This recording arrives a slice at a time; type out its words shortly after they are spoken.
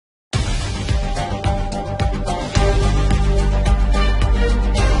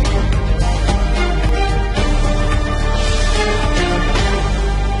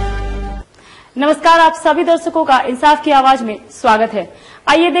नमस्कार, आप सभी दर्शकों का इंसाफ की आवाज में स्वागत है।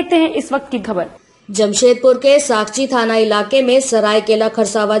 आइए देखते हैं इस वक्त की खबर। जमशेदपुर के साकची थाना इलाके में सरायकेला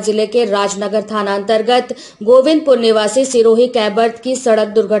खरसावां जिले के राजनगर थाना अंतर्गत गोविंदपुर निवासी सिरोही कैबर्थ की सड़क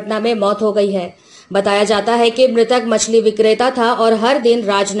दुर्घटना में मौत हो गई है। बताया जाता है कि मृतक मछली विक्रेता था और हर दिन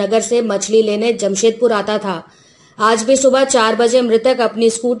राजनगर से मछली लेने जमशेदपुर आता था। आज भी सुबह 4 बजे मृतक अपनी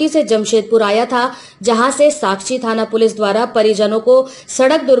स्कूटी से जमशेदपुर आया था, जहां से साकची थाना पुलिस द्वारा परिजनों को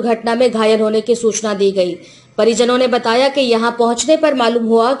सड़क दुर्घटना में घायल होने की सूचना दी गई। परिजनों ने बताया कि यहां पहुंचने पर मालूम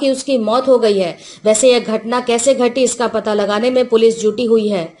हुआ कि उसकी मौत हो गई है। वैसे यह घटना कैसे घटी, इसका पता लगाने में पुलिस जुटी हुई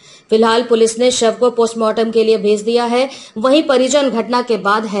है। फिलहाल पुलिस ने शव को पोस्टमार्टम के लिए भेज दिया है। वहीं परिजन घटना के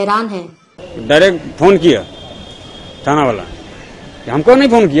बाद हैरान हैं। डायरेक्ट फोन किया थाना वाला, हमको नहीं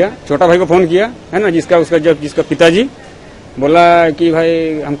फोन किया, छोटा भाई को फोन किया है ना, जिसका पिताजी बोला कि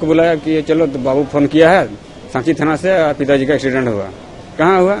भाई हमको बुलाया कि चलो, तो बाबू फोन किया है साकची थाना से, पिताजी का एक्सीडेंट हुआ।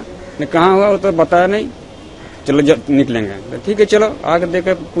 कहाँ हुआ, नहीं कहाँ हुआ वो तो बताया नहीं, चलो निकलेंगे। तो ठीक है चलो, आकर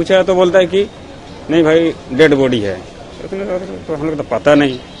देकर पूछा तो बोलता है कि नहीं भाई डेड बॉडी है। तो हम लोग तो पता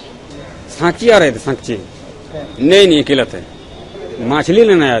नहीं, साकची आ रहे थे, साकची नहीं अकेला थे, मछली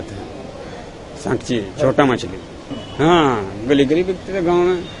लेने आए थे, साकची छोटा मछली। हाँ, गली गली बिकते थे गाँव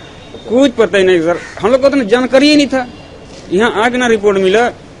में, कुछ पता ही नहीं सर, हम लोग को तो जानकारी ही नहीं था। यहाँ आके ना रिपोर्ट मिला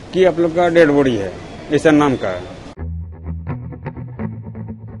कि आप लोग का डेड बॉडी है, ऐसा नाम का है।